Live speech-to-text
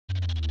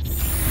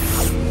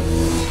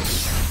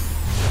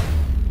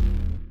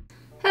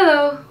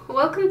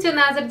Welcome to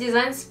another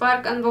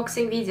DesignSpark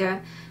unboxing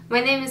video. My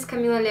name is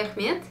Kamila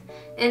Lehmet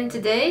and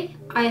today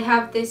I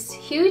have this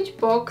huge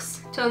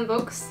box to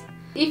unbox.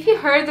 If you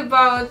heard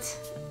about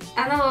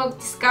analog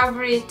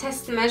discovery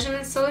test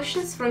measurement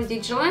solutions from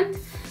Digilent,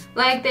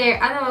 like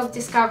their Analog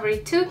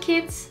Discovery 2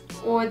 kits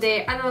or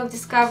their Analog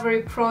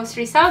Discovery Pro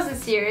 3000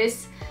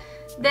 series,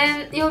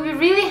 then you'll be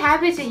really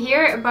happy to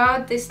hear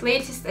about this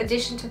latest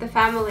addition to the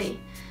family,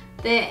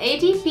 the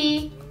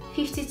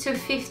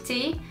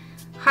ADP5250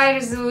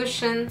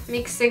 high-resolution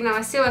mixed-signal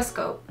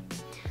oscilloscope,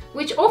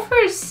 which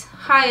offers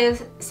higher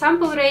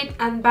sample rate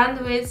and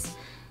bandwidth,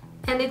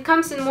 and it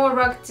comes in more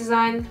rugged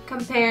design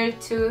compared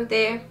to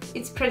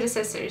its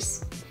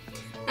predecessors.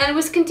 And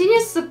with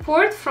continuous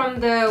support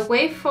from the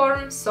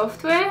Waveform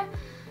software,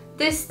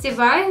 this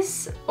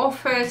device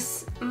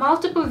offers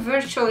multiple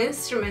virtual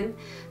instruments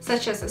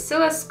such as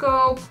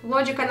oscilloscope,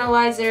 logic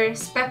analyzer,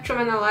 spectrum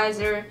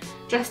analyzer,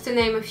 just to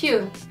name a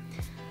few.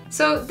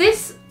 So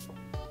this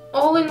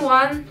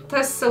all-in-one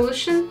test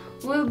solution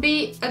will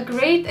be a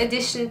great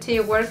addition to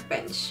your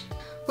workbench.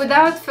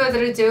 Without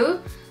further ado,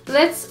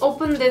 let's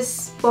open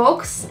this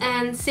box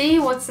and see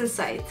what's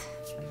inside.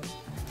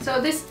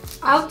 So this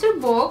outer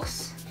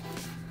box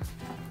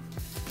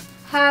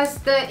has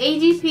the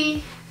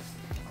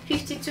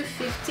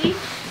ADP5250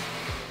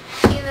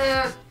 in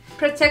a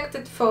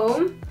protected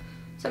foam.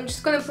 So I'm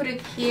just gonna put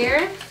it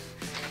here.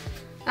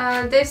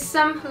 There's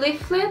some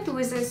leaflet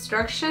with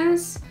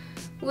instructions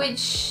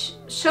which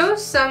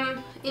shows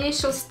some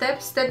initial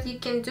steps that you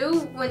can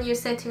do when you're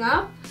setting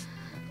up,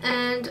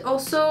 and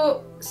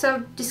also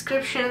some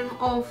description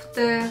of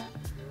the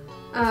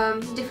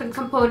different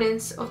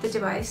components of the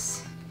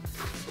device.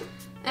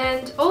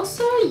 And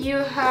also you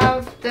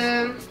have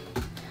the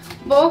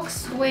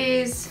box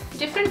with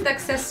different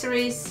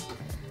accessories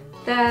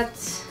that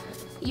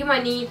you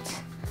might need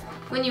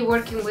when you're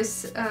working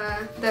with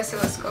the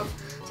oscilloscope.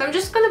 So I'm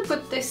just gonna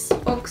put this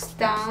box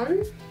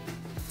down.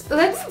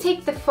 Let's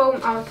take the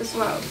foam out as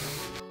well.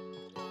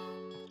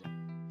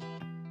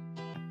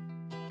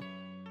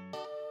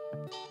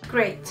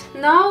 Great.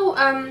 Now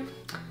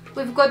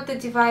we've got the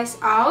device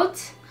out.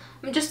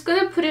 I'm just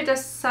gonna put it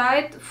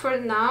aside for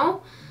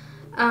now,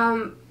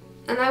 and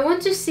I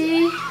want to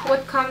see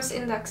what comes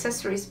in the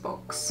accessories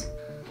box.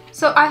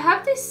 So I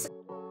have this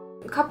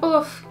couple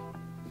of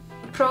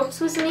probes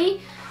with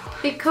me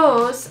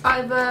because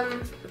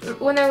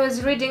when I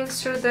was reading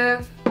through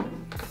the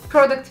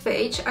product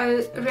page,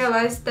 I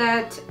realized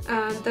that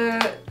the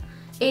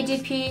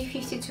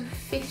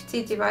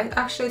ADP5250 device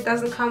actually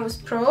doesn't come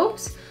with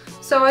probes,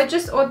 so I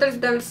just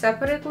ordered them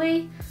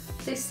separately.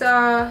 These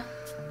are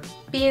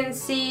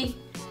BNC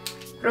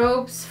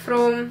probes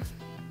from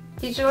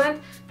Digilent,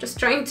 just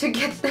trying to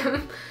get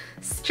them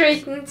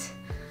straightened.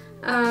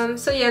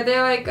 So yeah,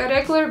 they're like a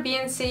regular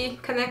BNC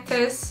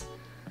connectors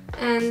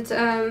and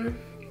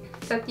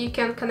that you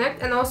can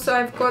connect, and also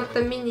I've got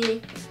the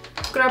mini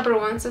grabber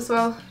ones as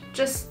well,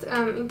 just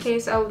in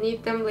case I'll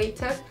need them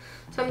later.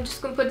 So I'm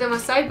just gonna put them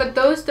aside, but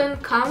those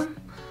don't come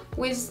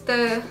with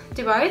the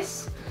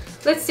device.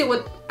 Let's see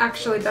what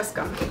actually does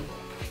come.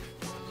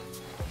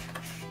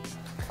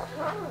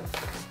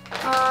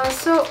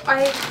 So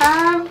I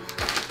have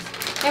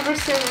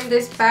everything in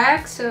this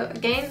bag, so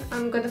again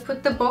I'm gonna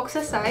put the box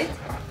aside.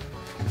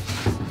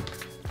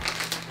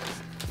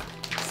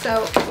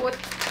 So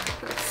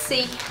let's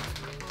see.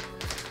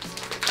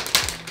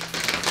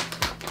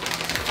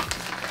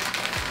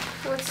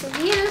 What's in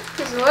here?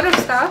 There's a lot of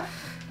stuff.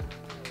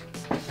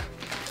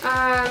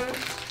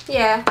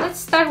 Yeah, let's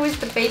start with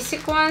the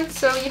basic one.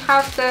 So you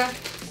have the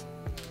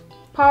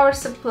power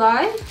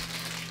supply.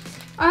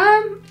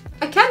 I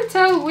can't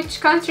tell which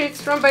country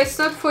it's from, but it's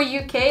not for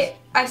UK.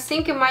 I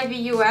think it might be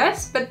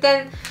US, but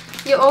then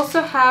you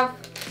also have,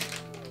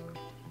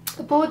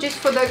 apologies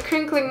for the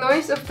crinkling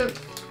noise of the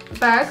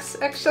bags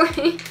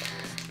actually.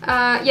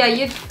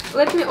 Yeah,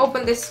 let me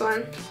open this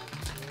one.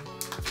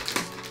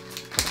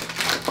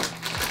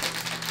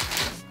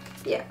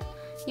 Yeah,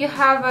 you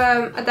have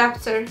an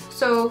adapter,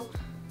 so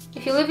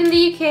if you live in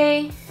the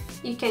UK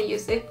you can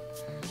use it.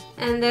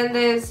 And then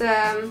there's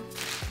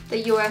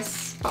the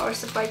US power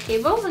supply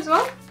cable as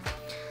well,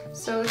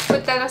 so let's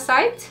put that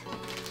aside.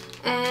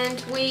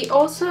 And we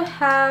also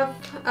have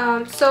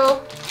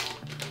so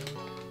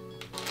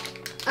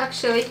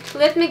actually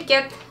let me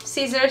get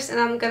scissors and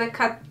I'm gonna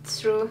cut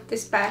through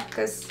this bag,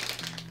 because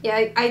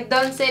yeah, I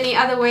don't see any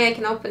other way I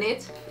can open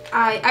it.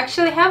 I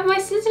actually have my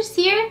scissors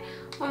here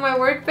on my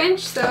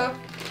workbench, so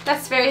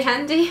that's very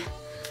handy.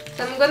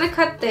 So I'm gonna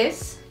cut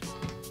this.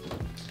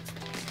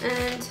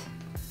 And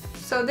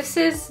so this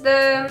is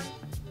the,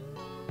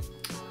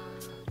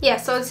 yeah,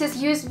 so it says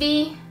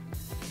USB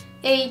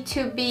A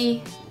to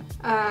B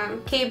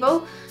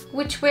cable,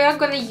 which we are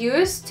gonna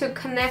use to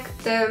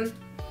connect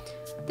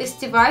this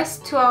device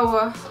to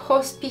our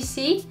host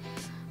PC.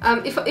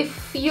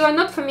 If you are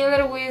not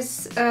familiar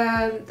with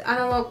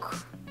Analog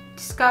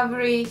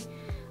Discovery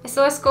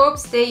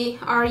oscilloscopes, they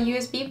are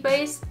USB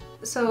based,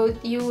 so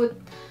you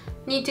would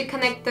need to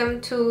connect them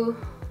to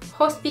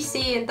host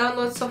PC and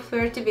download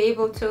software to be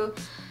able to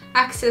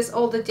access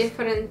all the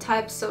different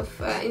types of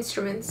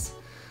instruments.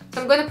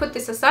 So I'm going to put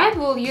this aside,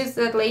 we'll use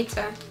that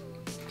later.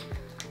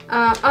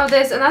 Oh,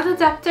 there's another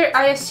adapter.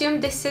 I assume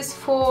this is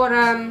for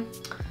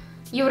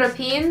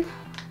European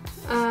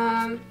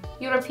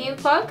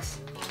plugs.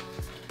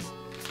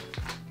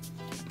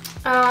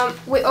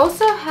 We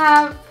also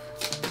have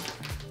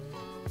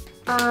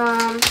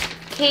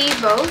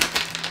cable,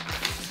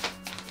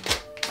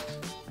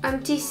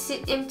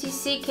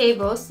 MTC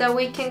cables that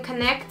we can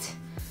connect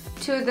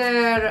to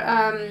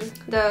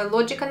the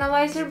logic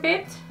analyzer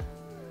bit.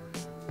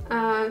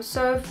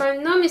 So if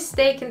I'm not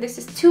mistaken, this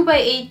is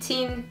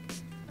 2x18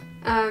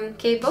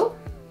 cable.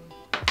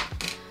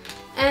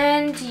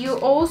 And you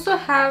also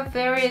have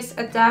various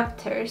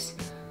adapters.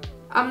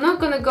 I'm not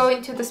gonna go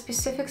into the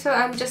specifics, so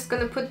I'm just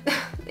gonna put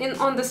in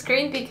on the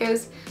screen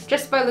because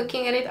just by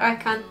looking at it I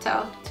can't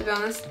tell, to be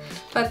honest.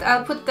 But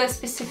I'll put the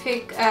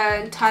specific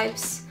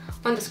types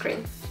on the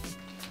screen.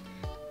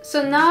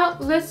 So now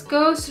let's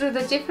go through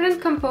the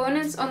different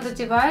components on the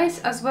device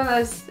as well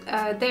as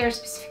their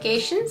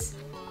specifications.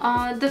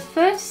 The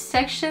first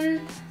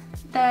section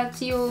that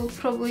you'll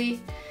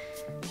probably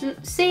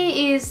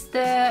see is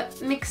the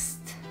mixed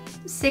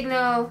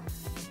signal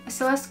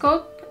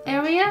oscilloscope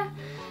area,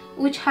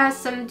 which has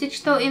some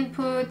digital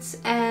inputs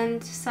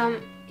and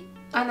some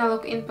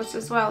analog inputs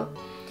as well.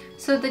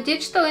 So the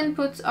digital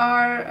inputs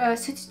are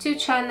 32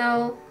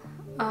 channel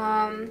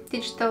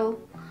digital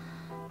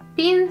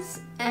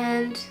pins,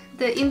 and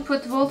the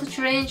input voltage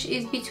range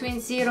is between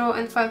 0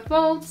 and 5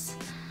 volts.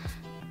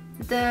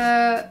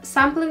 The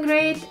sampling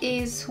rate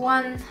is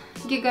 1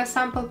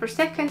 gigasample per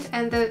second,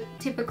 and the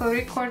typical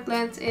record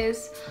length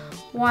is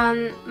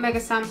 1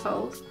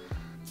 megasample.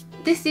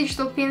 These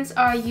digital pins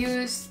are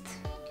used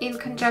in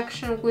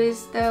conjunction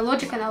with the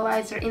logic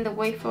analyzer in the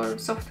Waveform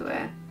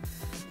software.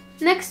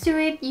 Next to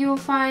it you'll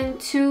find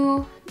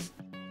two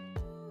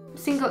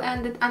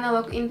single-ended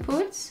analog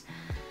inputs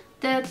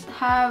that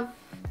have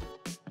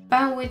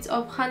bandwidth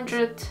of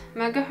 100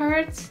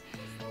 MHz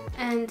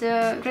and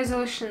a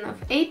resolution of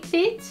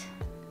 8-bit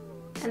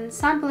and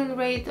sampling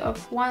rate of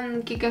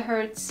 1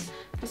 GHz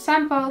per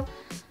sample,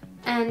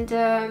 and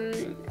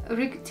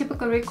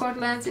typical record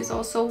length is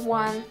also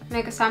 1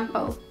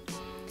 megasample.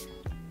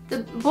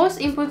 Both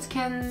inputs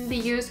can be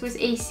used with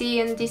AC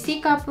and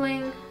DC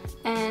coupling,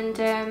 and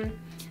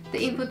the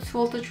input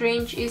voltage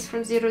range is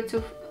from 0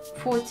 to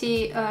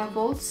 40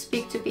 volts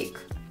peak to peak.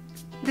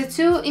 The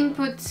two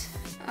input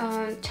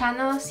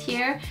channels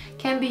here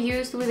can be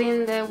used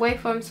within the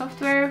Waveform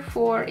software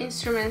for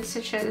instruments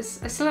such as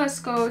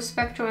oscilloscope,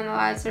 spectrum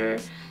analyzer,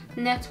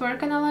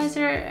 network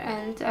analyzer,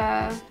 and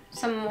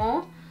some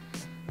more.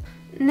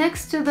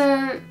 Next to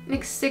the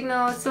mixed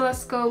signal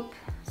oscilloscope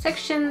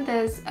section,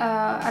 there's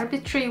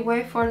arbitrary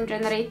waveform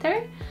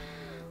generator,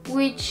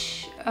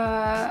 which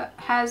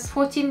has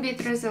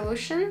 14-bit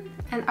resolution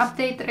and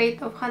update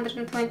rate of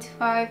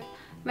 125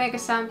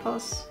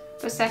 megasamples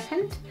per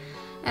second.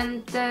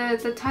 And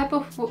the type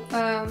of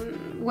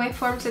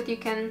waveforms that you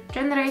can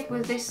generate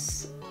with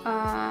this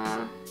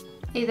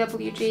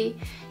AWG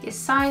is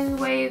sine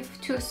wave,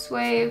 tooth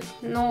wave,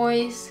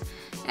 noise,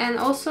 and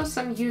also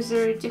some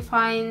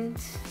user-defined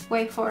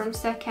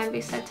waveforms that can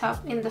be set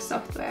up in the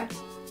software.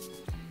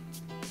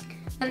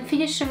 And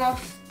finishing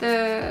off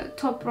the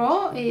top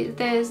row,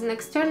 there's an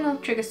external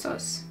trigger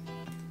source.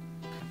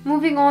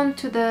 Moving on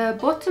to the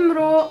bottom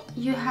row,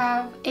 you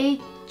have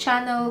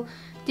 8-channel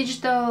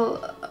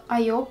digital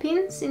I/O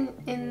pins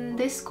in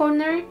this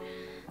corner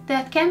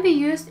that can be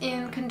used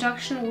in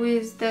conjunction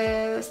with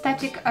the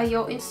static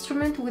I/O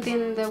instrument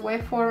within the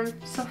Waveform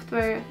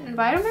software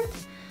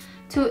environment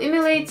to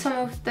emulate some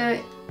of the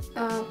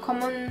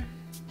common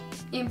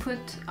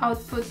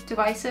input-output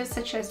devices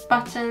such as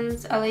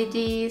buttons,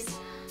 LEDs,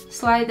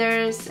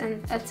 sliders,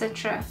 and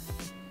etc.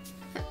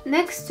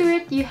 Next to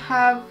it you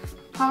have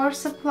power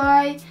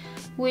supply,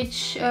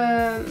 which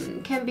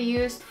can be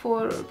used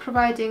for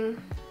providing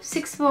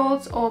 6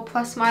 volts or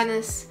plus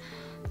minus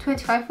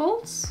 25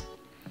 volts.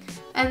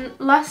 And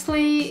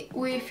lastly,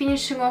 we're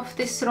finishing off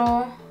this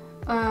row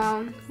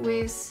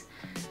with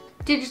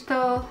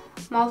digital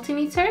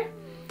multimeter,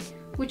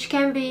 which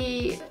can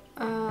be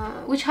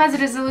which has a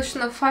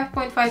resolution of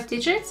 5.5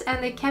 digits,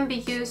 and it can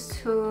be used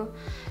to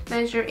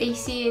measure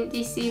AC and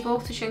DC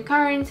voltage and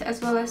current,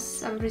 as well as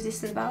some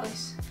resistant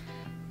values.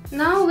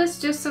 Now let's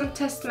do some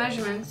test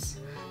measurements.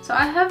 So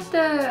I have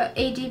the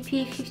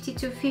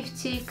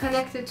ADP5250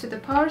 connected to the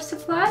power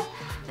supply,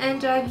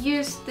 and I've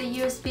used the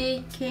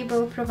USB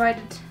cable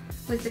provided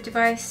with the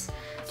device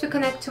to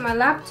connect to my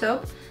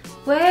laptop,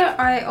 where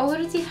I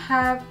already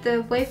have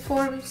the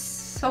Waveforms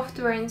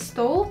software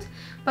installed,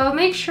 but I'll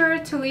make sure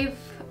to leave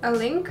a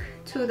link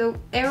to the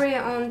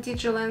area on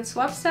Digilent's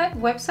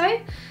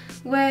website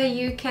where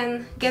you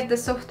can get the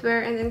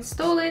software and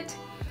install it.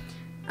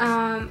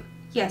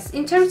 Yes,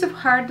 in terms of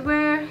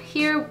hardware,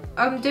 here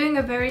I'm doing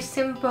a very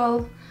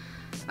simple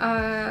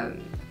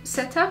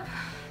setup.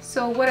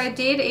 So what I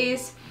did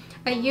is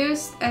I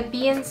used a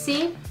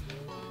BNC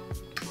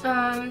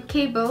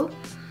cable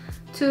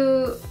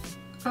to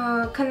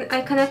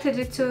I connected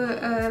it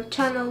to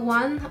channel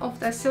 1 of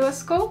the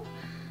oscilloscope,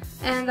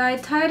 and I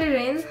tied it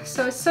in,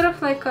 so it's sort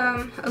of like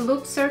a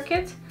loop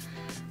circuit.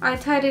 I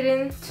tied it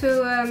into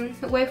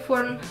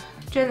Waveform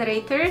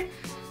Generator,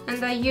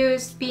 and I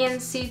used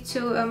BNC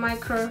to a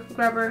micro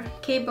grabber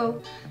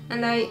cable,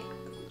 and I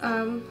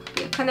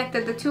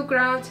connected the 2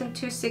 grounds and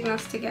 2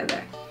 signals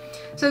together.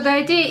 So the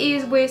idea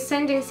is we're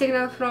sending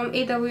signal from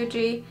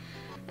AWG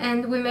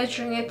and we're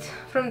measuring it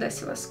from the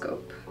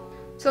oscilloscope.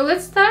 So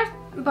let's start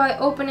by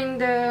opening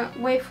the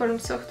Waveform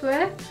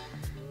software,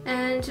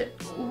 and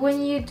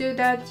when you do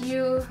that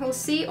you will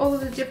see all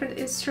of the different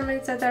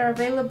instruments that are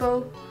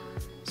available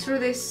through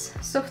this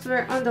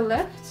software on the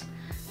left.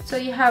 So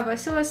you have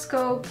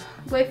oscilloscope,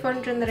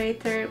 waveform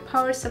generator,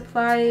 power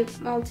supply,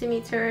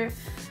 multimeter,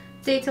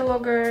 data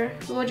logger,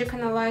 logic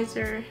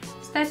analyzer,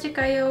 static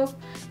I/O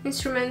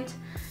instrument,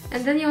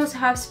 and then you also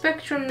have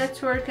spectrum,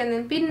 network and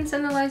impedance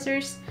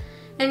analyzers,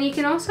 and you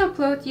can also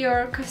upload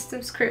your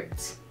custom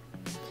scripts.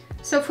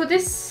 So for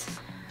this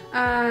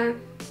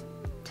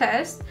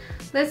test,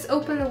 let's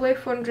open the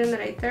waveform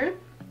generator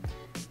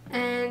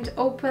and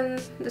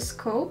open the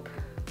scope.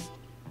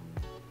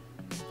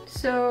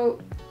 So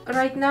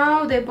right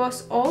now they're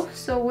both off,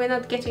 so we're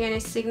not getting any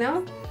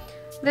signal.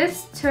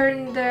 Let's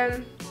turn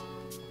the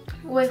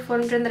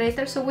waveform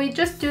generator. So we're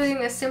just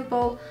doing a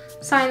simple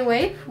sine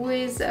wave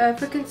with a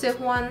frequency of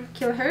 1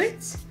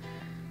 kHz.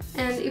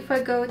 And if I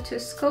go to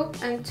scope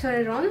and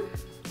turn it on,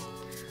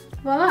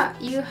 voila,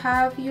 you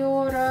have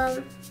your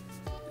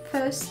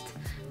first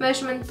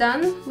measurement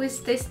done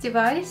with this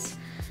device.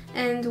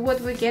 And what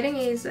we're getting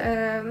is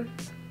a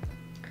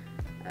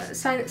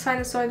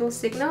sinusoidal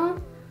signal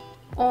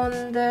on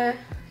the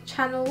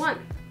channel 1.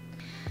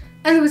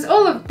 And with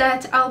all of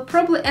that, I'll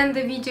probably end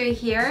the video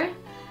here.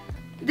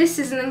 This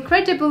is an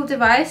incredible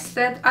device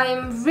that I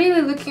am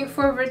really looking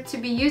forward to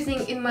be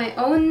using in my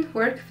own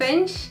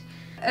workbench.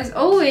 As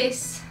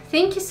always,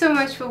 thank you so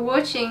much for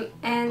watching,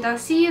 and I'll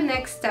see you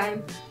next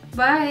time.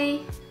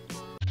 Bye!